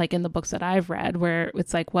on, like in the books that I've read, where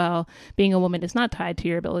it's like, well, being a woman is not tied to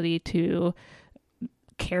your ability to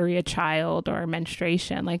carry a child or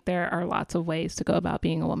menstruation. Like there are lots of ways to go about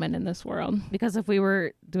being a woman in this world. Because if we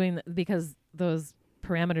were doing, because those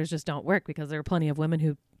parameters just don't work, because there are plenty of women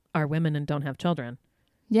who are women and don't have children.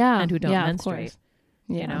 Yeah. And who don't menstruate.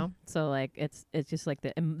 Yeah. So like it's just like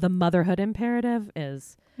the motherhood imperative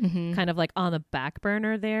is kind of like on the back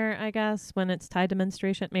burner there, I guess, when it's tied to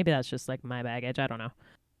menstruation. Maybe that's just like my baggage. I don't know.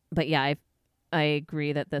 But yeah, I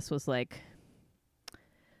agree that this was like,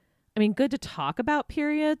 I mean, good to talk about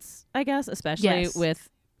periods, I guess, especially with,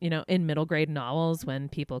 in middle grade novels when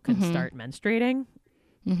people can start menstruating.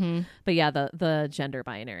 But yeah, the gender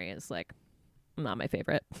binary is like not my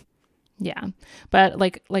favorite. Yeah. But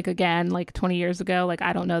like again, like 20 years ago, like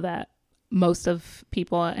I don't know that most of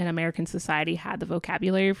people in American society had the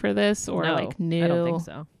vocabulary for this or like knew. I don't think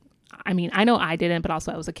so. I mean, I know I didn't, but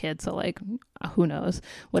also I was a kid. So like, who knows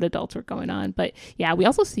what adults were going on. But yeah, we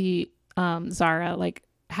also see Zahrah like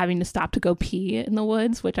having to stop to go pee in the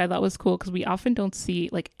woods, which I thought was cool because we often don't see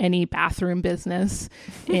like any bathroom business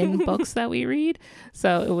in books that we read.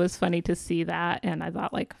 So it was funny to see that. And I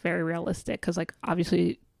thought like very realistic because like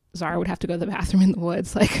obviously Zahrah would have to go to the bathroom in the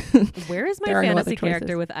woods. Like, where is my fantasy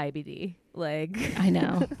character with IBD? Like, I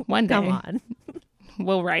know. One day. Come on.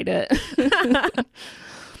 We'll write it.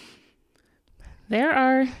 There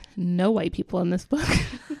are no white people in this book.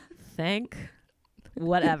 Thank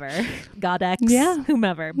whatever. God X,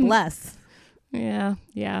 whomever. Bless. Yeah.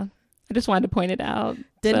 I just wanted to point it out.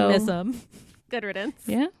 Didn't miss them. Good riddance.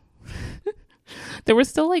 Yeah. There were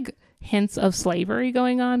still like hints of slavery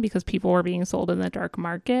going on because people were being sold in the dark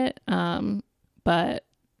market, but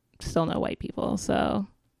still no white people. So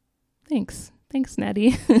thanks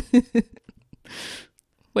Nnedi.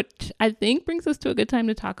 Which I think brings us to a good time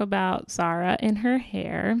to talk about Zahrah and her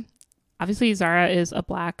hair. Obviously, Zahrah is a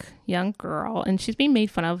Black young girl, and she's being made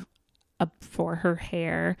fun of for her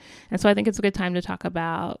hair. And so I think it's a good time to talk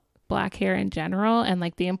about Black hair in general and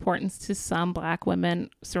like the importance to some Black women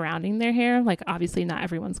surrounding their hair. Like obviously not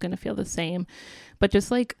everyone's going to feel the same, but just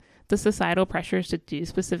like the societal pressures to do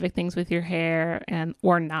specific things with your hair and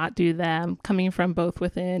or not do them coming from both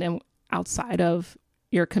within and outside of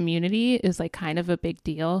your community is like kind of a big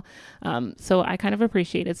deal. So I kind of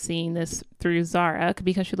appreciated seeing this through Zahrah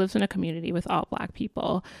because she lives in a community with all Black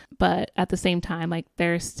people, but at the same time, like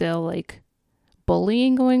there's still like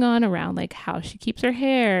bullying going on around like how she keeps her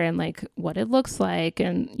hair and like what it looks like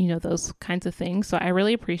and you know those kinds of things. So I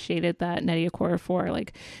really appreciated that Nnedi Okorafor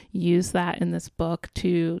like used that in this book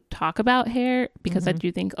to talk about hair because I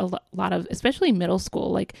do think a lot of especially middle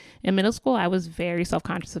school, like in middle school I was very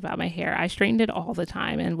self-conscious about my hair. I straightened it all the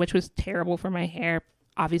time and which was terrible for my hair.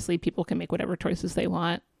 Obviously people can make whatever choices they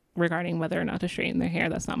want regarding whether or not to straighten their hair.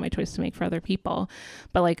 That's not my choice to make for other people,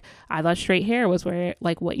 but like I thought straight hair was where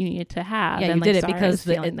like what you needed to have. Yeah, and you like, did it Zahrah because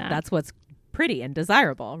that's what's pretty and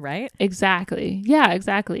desirable, right? Exactly. Yeah,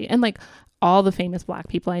 exactly. And like all the famous Black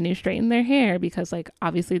people I knew straightened their hair because like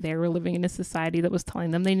obviously they were living in a society that was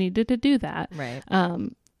telling them they needed to do that. Right.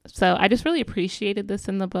 So I just really appreciated this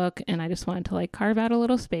in the book, and I just wanted to like carve out a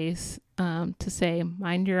little space to say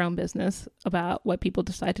mind your own business about what people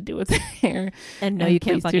decide to do with their hair. And no, you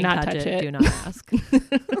can't fucking do not touch it. it. Do not ask.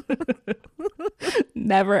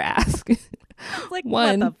 Never ask. Like,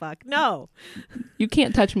 One, what the fuck? No. You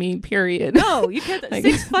can't touch me, period. No, you can't. Like,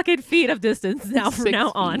 6 fucking feet of distance now from 6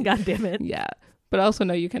 now on. feet. God damn it. Yeah. But also,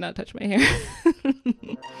 no, you cannot touch my hair.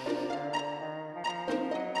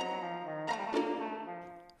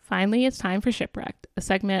 Finally, it's time for Shipwrecked, a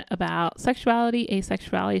segment about sexuality,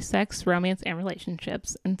 asexuality, sex, romance, and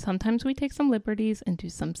relationships. And sometimes we take some liberties and do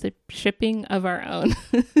some shipping of our own.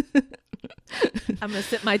 I'm going to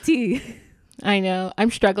sip my tea. I know.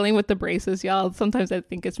 I'm struggling with the braces, y'all. Sometimes I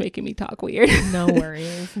think it's making me talk weird. No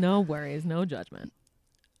worries. No worries. No judgment.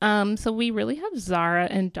 So we really have Zahrah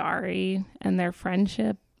and Dari and their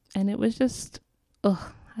friendship. And it was just, I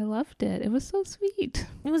loved it. It was so sweet.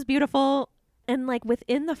 It was beautiful. And like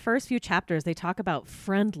within the first few chapters, they talk about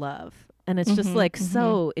friend love. And it's just like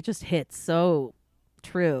so, it just hits so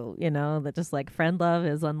true, you know, that just like friend love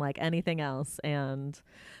is unlike anything else. And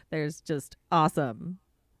there's just awesome,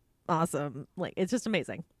 like it's just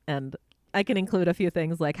amazing. And I can include a few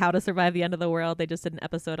things like How to Survive the End of the World. They just did an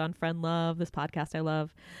episode on friend love, this podcast I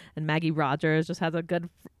love. And Maggie Rogers just has a good,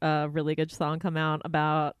 really good song come out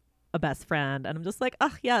about a best friend, and I'm just like,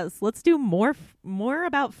 oh yes, let's do more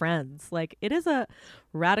about friends. Like it is a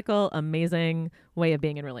radical, amazing way of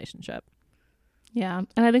being in relationship. Yeah,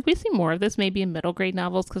 and I think we see more of this maybe in middle grade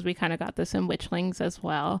novels because we kind of got this in Witchlings as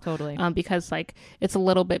well. Totally. Because like it's a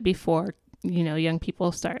little bit before, you know, young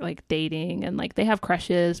people start like dating and like they have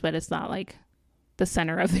crushes, but it's not like the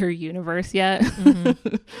center of their universe yet.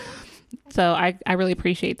 So I really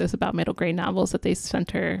appreciate this about middle grade novels, that they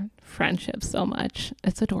center friendship so much.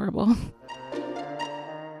 It's adorable.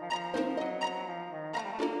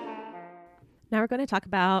 Now we're going to talk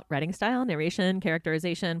about writing style, narration,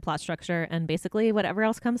 characterization, plot structure, and basically whatever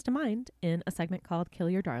else comes to mind in a segment called Kill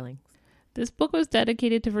Your Darlings. This book was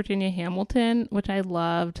dedicated to Virginia Hamilton, which I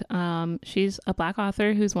loved. She's a Black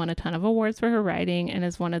author who's won a ton of awards for her writing and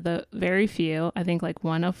is one of the very few, I think like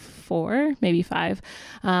one of 4, maybe 5,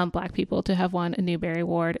 Black people to have won a Newbery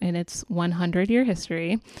Award in its 100-year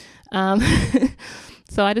history.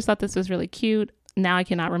 So I just thought this was really cute. Now I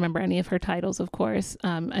cannot remember any of her titles, of course,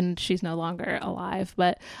 and she's no longer alive,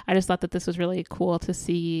 but I just thought that this was really cool to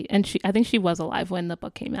see. And I think she was alive when the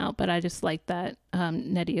book came out, but I just liked that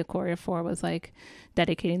Nnedi Okorafor was like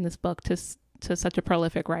dedicating this book to such a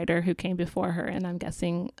prolific writer who came before her, and I'm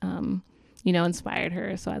guessing, inspired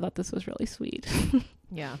her. So I thought this was really sweet.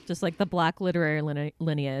 Yeah, just like the Black literary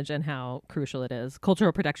lineage and how crucial it is.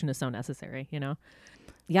 Cultural protection is so necessary, you know?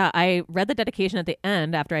 Yeah, I read the dedication at the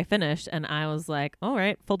end after I finished, and I was like, all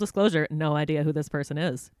right, full disclosure, no idea who this person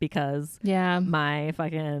is, because my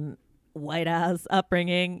fucking white ass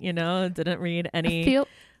upbringing, you know, didn't read any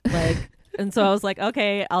and so I was like,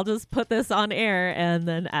 okay, I'll just put this on air and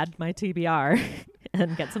then add my TBR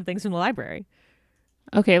and get some things from the library.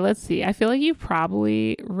 Okay, let's see. I feel like you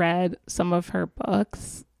probably read some of her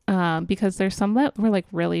books because there's some that were like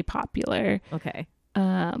really popular. Okay.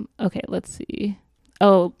 Okay, let's see.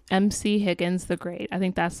 Oh, MC Higgins the Great. I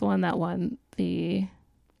think that's the one that won the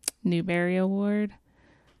Newbery Award.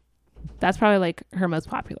 That's probably like her most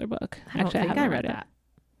popular book. Actually, I haven't read that.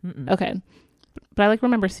 Mm-mm. Okay. But I like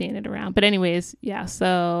remember seeing it around. But anyways, yeah,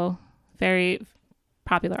 so very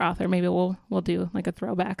popular author. Maybe we'll do like a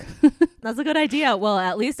throwback. That's a good idea. Well,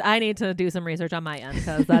 at least I need to do some research on my end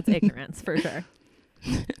because that's ignorance for sure.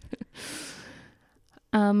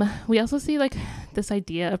 We also see like this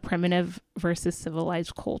idea of primitive versus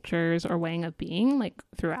civilized cultures or weighing of being like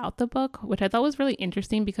throughout the book, which I thought was really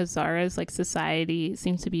interesting because Zahrah's like society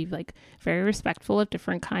seems to be like very respectful of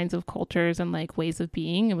different kinds of cultures and like ways of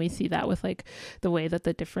being. And we see that with like the way that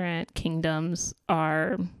the different kingdoms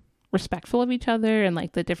are respectful of each other and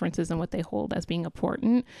like the differences in what they hold as being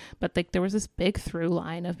important. But like there was this big through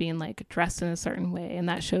line of being like dressed in a certain way, and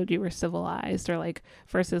that showed you were civilized, or like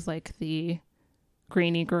versus like the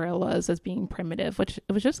greeny gorillas as being primitive, which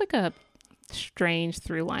it was just like a strange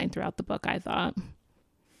through line throughout the book, I thought.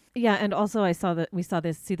 Yeah, and also I saw that we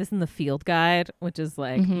see this in the field guide, which is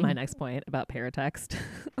like my next point about paratext.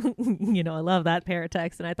 You know, I love that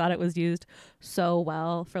paratext, and I thought it was used so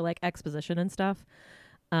well for like exposition and stuff.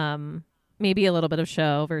 Maybe a little bit of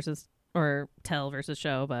show versus or tell versus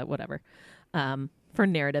show, but whatever. For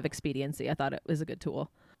narrative expediency, I thought it was a good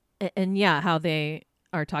tool. And yeah, how they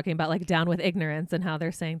are talking about like down with ignorance, and how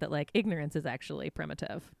they're saying that like ignorance is actually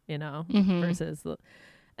primitive, you know, versus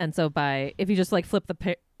and so if you just like flip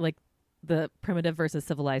the primitive versus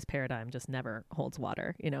civilized paradigm just never holds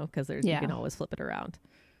water, you know, because you can always flip it around.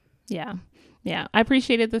 Yeah. I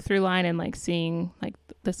appreciated the through line and like seeing like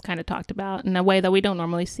this kind of talked about in a way that we don't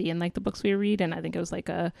normally see in like the books we read. And I think it was like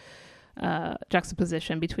a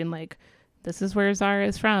juxtaposition between like, this is where Zahrah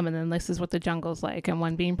is from, and then this is what the jungle's like, and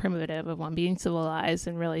one being primitive and one being civilized,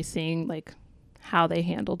 and really seeing like how they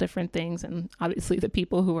handle different things. And obviously the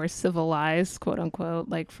people who are civilized, quote unquote,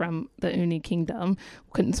 like from the Nnedi kingdom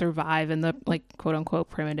couldn't survive in the like quote unquote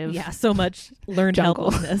primitive. Yeah, so much learned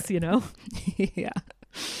helplessness, you know? Yeah.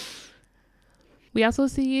 We also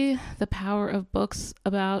see the power of books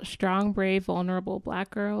about strong, brave, vulnerable Black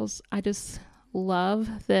girls. I just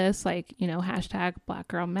love this, like, you know, hashtag Black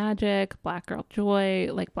girl magic, Black girl joy,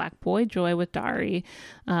 like Black boy joy with Dari.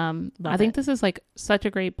 I think this is like such a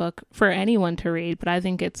great book for anyone to read, but I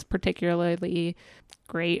think it's particularly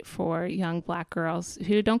great for young Black girls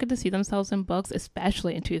who don't get to see themselves in books,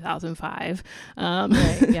 especially in 2005.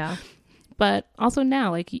 Right, yeah. But also now,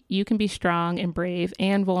 like, you can be strong and brave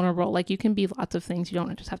and vulnerable. Like, you can be lots of things. You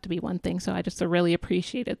don't just have to be one thing. So I just really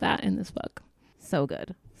appreciated that in this book. So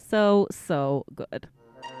good. So good.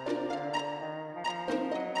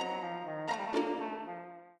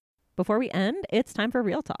 Before we end, it's time for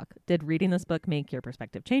real talk. Did reading this book make your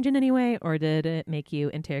perspective change in any way, or did it make you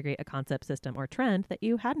interrogate a concept, system, or trend that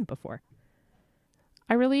you hadn't before?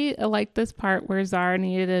 I really liked this part where Zahrah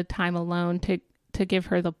needed a time alone to give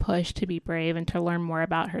her the push to be brave and to learn more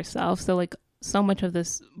about herself. So like so much of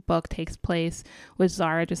this book takes place with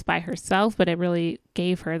Zahrah just by herself, but it really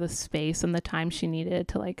gave her the space and the time she needed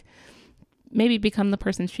to like maybe become the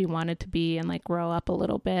person she wanted to be and like grow up a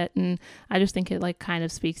little bit. And I just think it like kind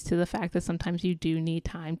of speaks to the fact that sometimes you do need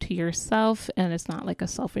time to yourself, and it's not like a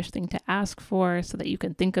selfish thing to ask for, so that you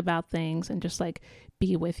can think about things and just like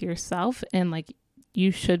be with yourself. And like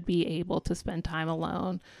you should be able to spend time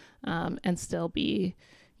alone and still be,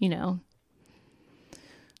 you know,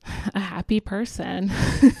 a happy person.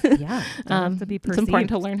 Yeah. To be it's important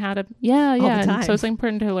to learn how to and so it's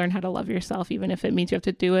important to learn how to love yourself, even if it means you have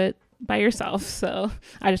to do it by yourself. So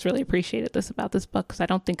I just really appreciated this about this book, because I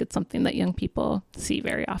don't think it's something that young people see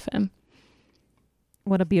very often.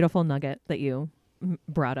 What a beautiful nugget that you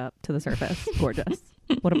brought up to the surface. Gorgeous.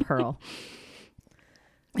 What a pearl.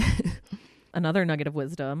 Another nugget of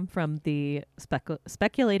wisdom from the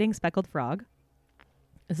Speculating Speckled Frog.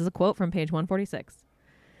 This is a quote from page 146.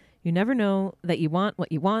 You never know that you want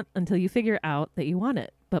what you want until you figure out that you want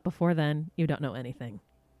it. But before then, you don't know anything.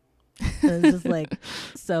 It's just like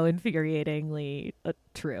so infuriatingly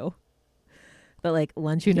true. But like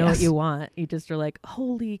once you know what you want, you just are like,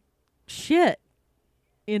 holy shit,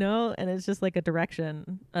 you know? And it's just like a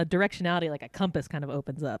directionality, like a compass kind of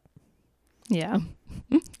opens up. Yeah,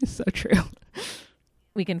 it's so true.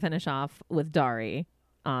 We can finish off with Dari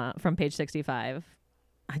from page 65.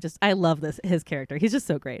 I love his character. He's just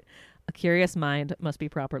so great. A curious mind must be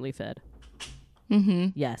properly fed. Mm-hmm.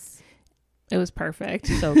 Yes. It was perfect.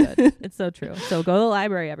 So good. It's so true. So go to the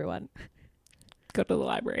library, everyone. Go to the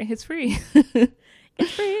library. It's free.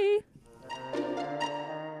 It's free.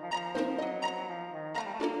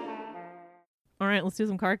 All right, let's do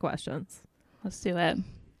some card questions. Let's do it.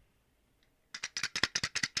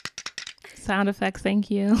 Sound effects, thank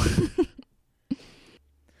you.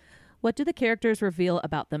 What do the characters reveal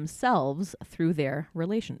about themselves through their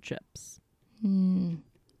relationships?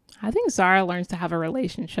 I think Zahrah learns to have a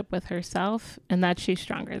relationship with herself, and that she's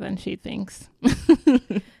stronger than she thinks.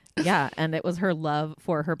 Yeah, and it was her love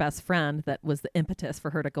for her best friend that was the impetus for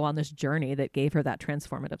her to go on this journey that gave her that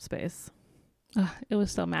transformative space. It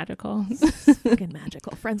was so magical. Fucking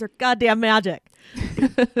magical. Friends are goddamn magic. How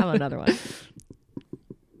about another one?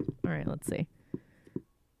 All right, let's see.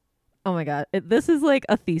 Oh my God. This is like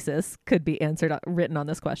a thesis could be answered, written on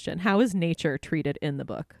this question. How is nature treated in the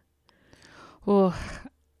book? Oh,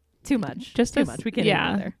 too much. Just too much. We can't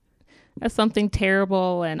even go there. As something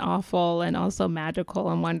terrible and awful and also magical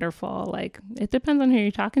and wonderful. Like, it depends on who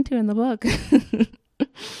you're talking to in the book.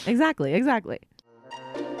 Exactly.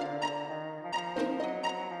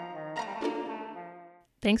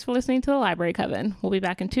 Thanks for listening to The Library Coven. We'll be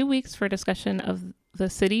back in 2 weeks for a discussion of The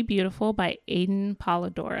City Beautiful by Aidan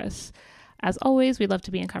Polydorus. As always, we'd love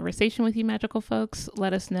to be in conversation with you magical folks.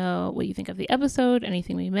 Let us know what you think of the episode,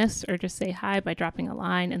 anything we missed, or just say hi by dropping a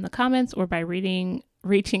line in the comments or by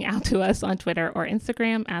reaching out to us on Twitter or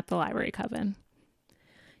Instagram at The Library Coven.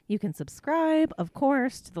 You can subscribe, of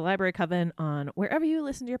course, to The Library Coven on wherever you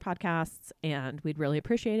listen to your podcasts, and we'd really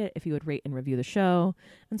appreciate it if you would rate and review the show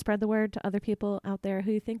and spread the word to other people out there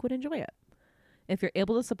who you think would enjoy it. If you're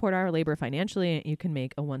able to support our labor financially, you can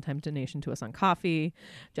make a one-time donation to us on Ko-fi.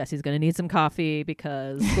 Jesse's going to need some coffee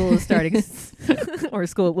because school is starting or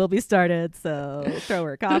school will be started. So throw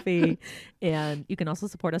her coffee. And you can also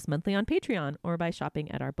support us monthly on Patreon or by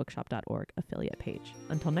shopping at our bookshop.org affiliate page.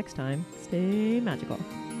 Until next time, stay magical.